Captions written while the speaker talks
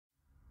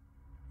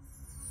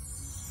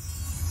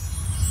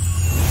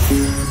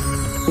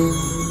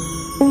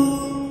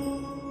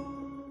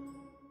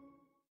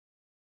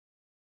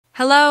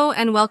Hello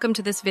and welcome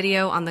to this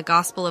video on the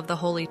Gospel of the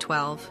Holy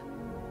 12.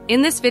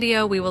 In this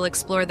video, we will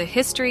explore the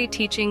history,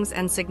 teachings,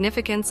 and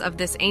significance of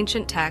this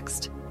ancient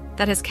text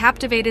that has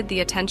captivated the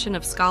attention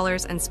of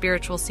scholars and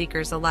spiritual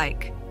seekers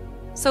alike.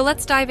 So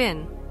let's dive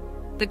in.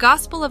 The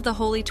Gospel of the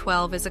Holy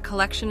 12 is a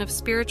collection of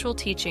spiritual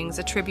teachings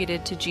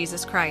attributed to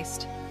Jesus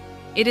Christ.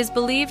 It is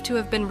believed to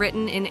have been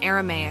written in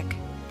Aramaic,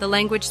 the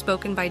language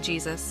spoken by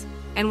Jesus,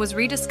 and was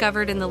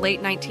rediscovered in the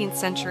late 19th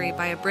century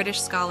by a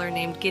British scholar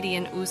named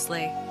Gideon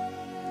Ousley.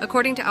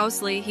 According to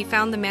Ousley, he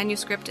found the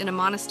manuscript in a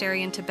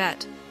monastery in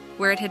Tibet,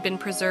 where it had been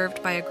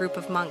preserved by a group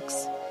of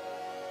monks.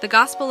 The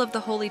Gospel of the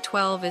Holy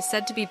 12 is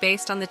said to be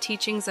based on the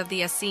teachings of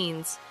the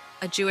Essenes,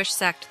 a Jewish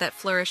sect that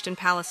flourished in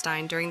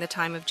Palestine during the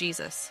time of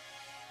Jesus.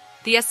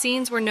 The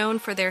Essenes were known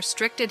for their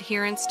strict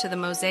adherence to the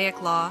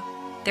Mosaic Law,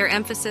 their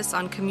emphasis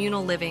on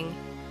communal living,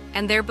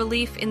 and their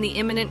belief in the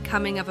imminent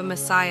coming of a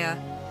Messiah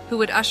who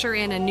would usher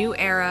in a new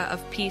era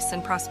of peace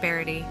and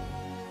prosperity.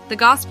 The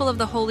Gospel of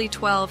the Holy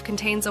 12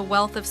 contains a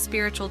wealth of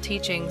spiritual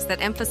teachings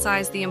that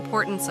emphasize the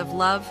importance of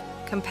love,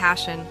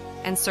 compassion,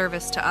 and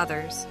service to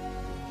others.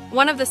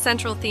 One of the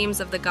central themes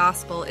of the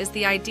Gospel is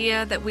the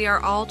idea that we are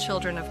all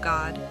children of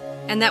God,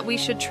 and that we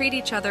should treat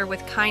each other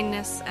with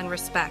kindness and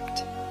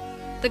respect.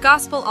 The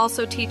Gospel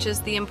also teaches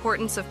the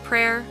importance of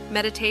prayer,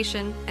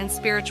 meditation, and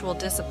spiritual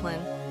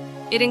discipline.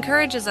 It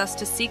encourages us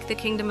to seek the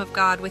kingdom of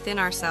God within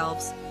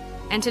ourselves,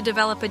 and to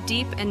develop a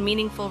deep and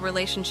meaningful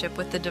relationship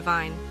with the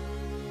divine.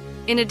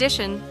 In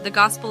addition, the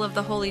Gospel of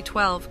the Holy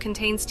 12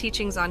 contains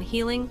teachings on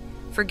healing,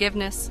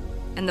 forgiveness,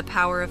 and the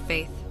power of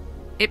faith.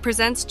 It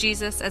presents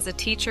Jesus as a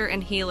teacher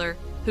and healer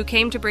who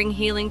came to bring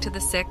healing to the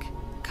sick,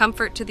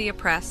 comfort to the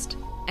oppressed,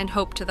 and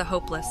hope to the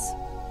hopeless.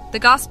 The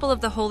Gospel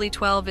of the Holy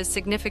 12 is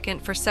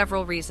significant for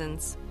several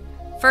reasons.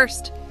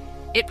 First,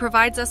 it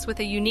provides us with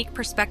a unique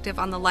perspective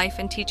on the life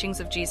and teachings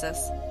of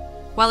Jesus.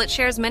 While it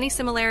shares many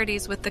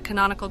similarities with the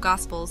canonical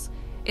Gospels,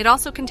 it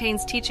also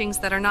contains teachings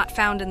that are not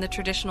found in the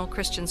traditional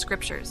Christian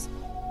scriptures.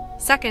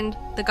 Second,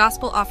 the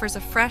Gospel offers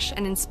a fresh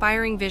and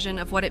inspiring vision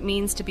of what it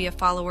means to be a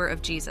follower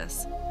of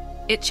Jesus.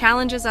 It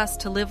challenges us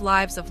to live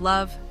lives of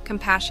love,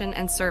 compassion,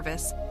 and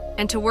service,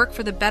 and to work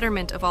for the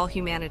betterment of all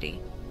humanity.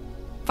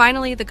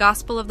 Finally, the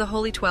Gospel of the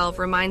Holy 12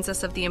 reminds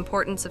us of the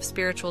importance of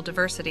spiritual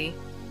diversity.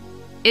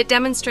 It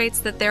demonstrates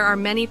that there are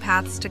many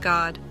paths to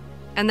God,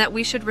 and that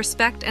we should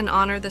respect and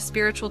honor the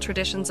spiritual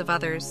traditions of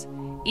others,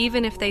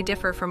 even if they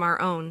differ from our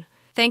own.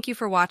 Thank you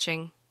for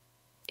watching.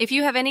 If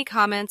you have any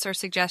comments or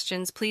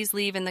suggestions, please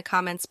leave in the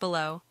comments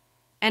below.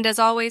 And as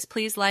always,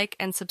 please like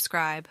and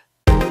subscribe.